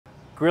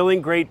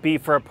Grilling great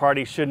beef for a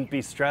party shouldn't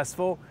be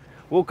stressful.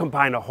 We'll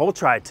combine a whole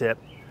tri-tip,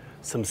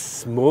 some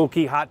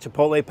smoky hot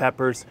Chipotle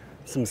peppers,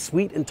 some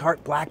sweet and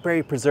tart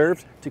blackberry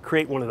preserves to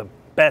create one of the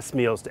best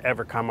meals to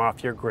ever come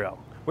off your grill.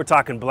 We're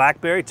talking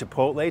Blackberry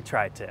Chipotle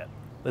Tri-Tip.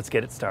 Let's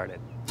get it started.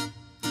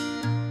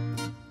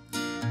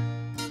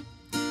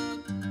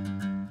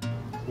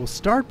 We'll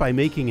start by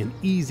making an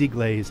easy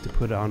glaze to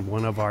put on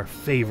one of our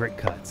favorite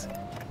cuts.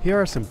 Here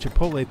are some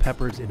Chipotle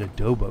peppers in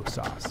adobo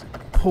sauce.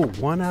 Pull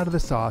one out of the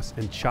sauce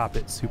and chop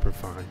it super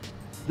fine.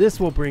 This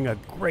will bring a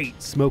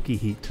great smoky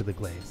heat to the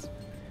glaze.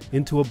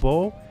 Into a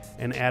bowl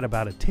and add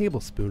about a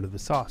tablespoon of the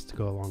sauce to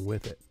go along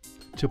with it.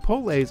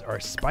 Chipotles are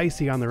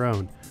spicy on their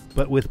own,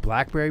 but with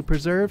blackberry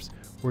preserves,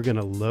 we're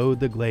gonna load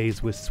the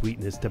glaze with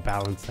sweetness to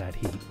balance that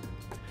heat.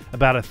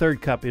 About a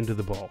third cup into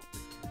the bowl.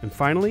 And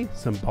finally,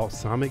 some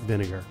balsamic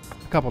vinegar.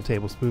 A couple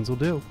tablespoons will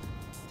do.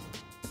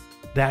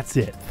 That's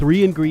it.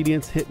 3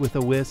 ingredients hit with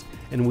a whisk,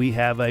 and we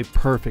have a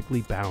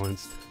perfectly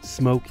balanced,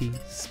 smoky,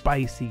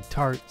 spicy,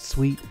 tart,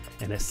 sweet,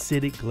 and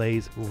acidic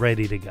glaze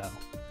ready to go.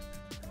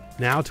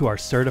 Now to our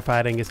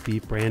certified Angus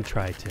Beef brand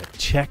Tri-Tip.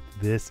 Check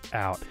this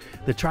out.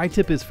 The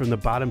Tri-Tip is from the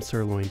bottom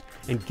sirloin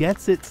and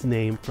gets its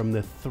name from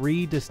the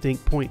 3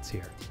 distinct points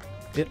here.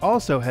 It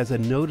also has a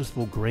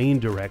noticeable grain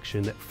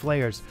direction that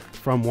flares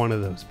from one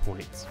of those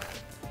points.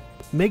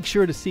 Make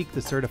sure to seek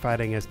the certified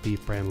Angus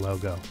Beef brand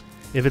logo.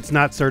 If it's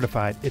not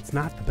certified, it's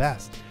not the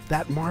best.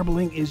 That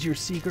marbling is your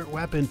secret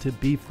weapon to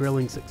beef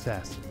grilling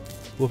success.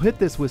 We'll hit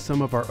this with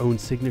some of our own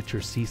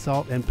signature sea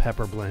salt and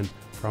pepper blend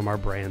from our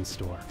brand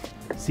store.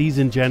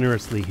 Seasoned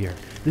generously here.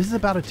 This is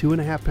about a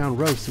 2.5 pound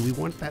roast, so we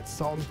want that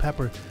salt and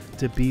pepper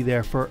to be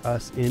there for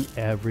us in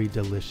every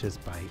delicious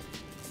bite.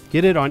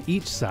 Get it on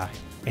each side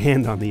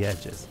and on the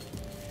edges.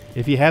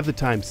 If you have the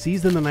time,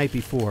 season the night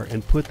before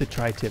and put the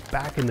Tri-Tip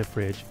back in the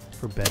fridge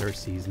for better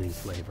seasoning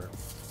flavor.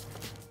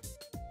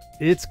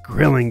 It's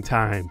grilling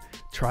time.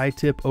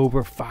 Tri-Tip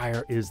over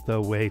fire is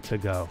the way to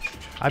go.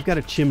 I've got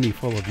a chimney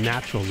full of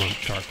natural lump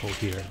charcoal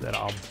here that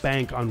I'll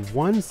bank on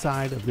one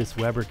side of this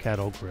Weber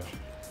kettle grill.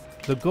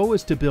 The goal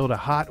is to build a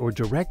hot or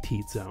direct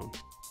heat zone,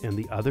 and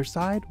the other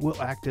side will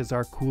act as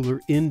our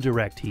cooler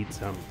indirect heat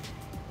zone.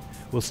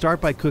 We'll start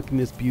by cooking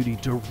this beauty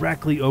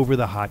directly over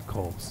the hot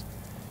coals.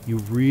 You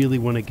really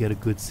want to get a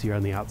good sear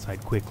on the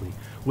outside quickly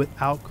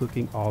without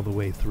cooking all the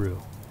way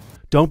through.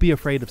 Don't be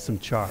afraid of some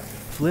char.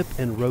 Flip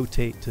and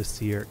rotate to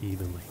sear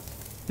evenly.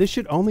 This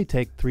should only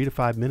take 3 to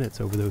 5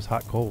 minutes over those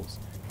hot coals.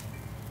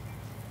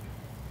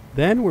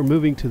 Then we're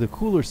moving to the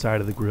cooler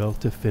side of the grill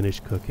to finish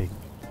cooking.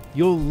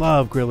 You'll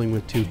love grilling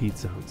with 2 heat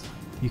zones.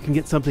 You can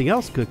get something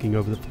else cooking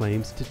over the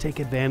flames to take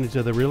advantage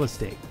of the real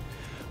estate.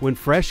 When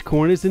fresh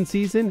corn is in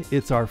season,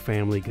 it's our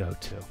family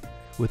go-to.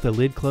 With the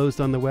lid closed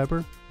on the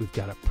Weber, we've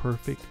got a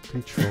perfect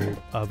controlled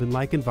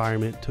oven-like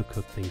environment to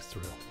cook things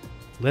through.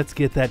 Let's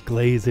get that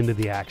glaze into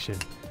the action.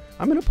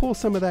 I'm going to pull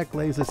some of that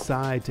glaze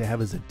aside to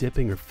have as a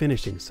dipping or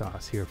finishing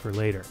sauce here for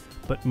later,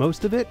 but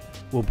most of it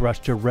will brush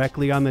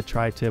directly on the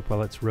Tri-Tip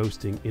while it's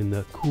roasting in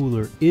the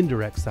cooler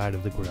indirect side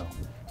of the grill.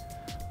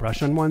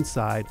 Brush on one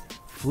side,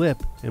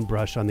 flip, and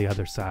brush on the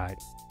other side.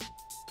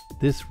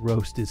 This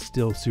roast is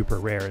still super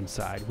rare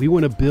inside. We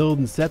want to build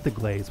and set the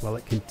glaze while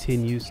it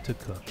continues to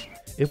cook.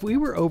 If we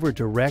were over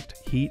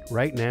direct heat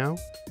right now,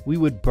 we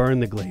would burn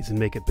the glaze and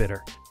make it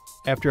bitter.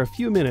 After a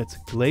few minutes,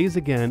 glaze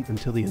again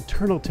until the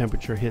internal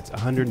temperature hits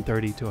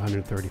 130 to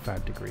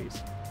 135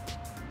 degrees.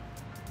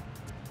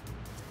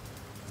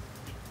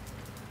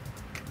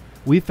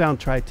 We found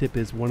Tri-Tip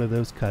is one of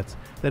those cuts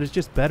that is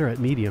just better at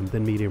medium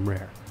than medium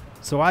rare.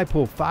 So I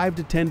pull 5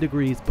 to 10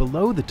 degrees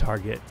below the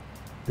target,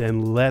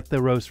 then let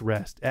the roast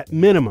rest at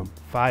minimum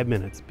 5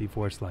 minutes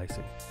before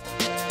slicing.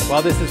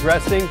 While this is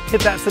resting,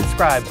 hit that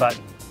subscribe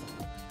button.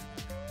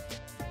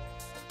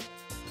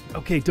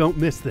 Okay, don't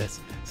miss this.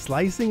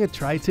 Slicing a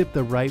Tri-Tip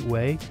the right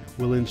way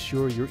will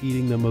ensure you're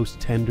eating the most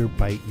tender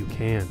bite you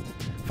can.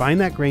 Find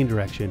that grain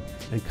direction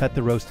and cut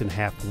the roast in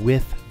half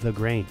with the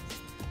grain.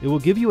 It will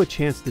give you a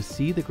chance to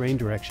see the grain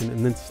direction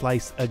and then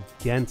slice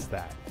against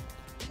that.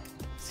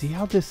 See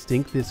how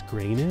distinct this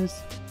grain is?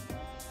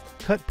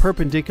 Cut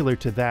perpendicular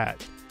to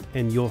that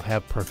and you'll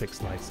have perfect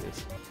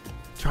slices.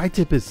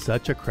 Tri-Tip is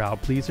such a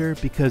crowd pleaser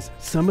because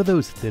some of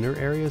those thinner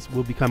areas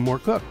will become more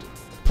cooked.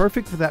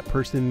 Perfect for that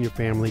person in your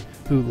family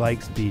who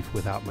likes beef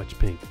without much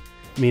pink,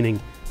 meaning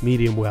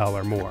medium well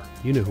or more.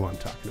 You know who I'm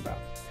talking about.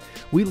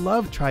 We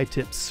love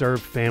Tri-Tip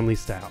served family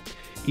style,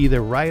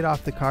 either right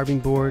off the carving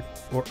board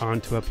or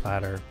onto a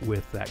platter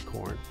with that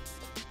corn.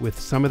 With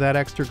some of that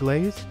extra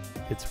glaze,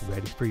 it's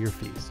ready for your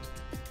feast.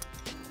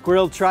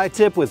 Grilled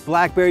Tri-Tip with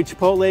Blackberry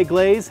Chipotle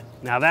glaze,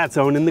 now that's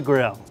owning the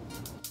grill.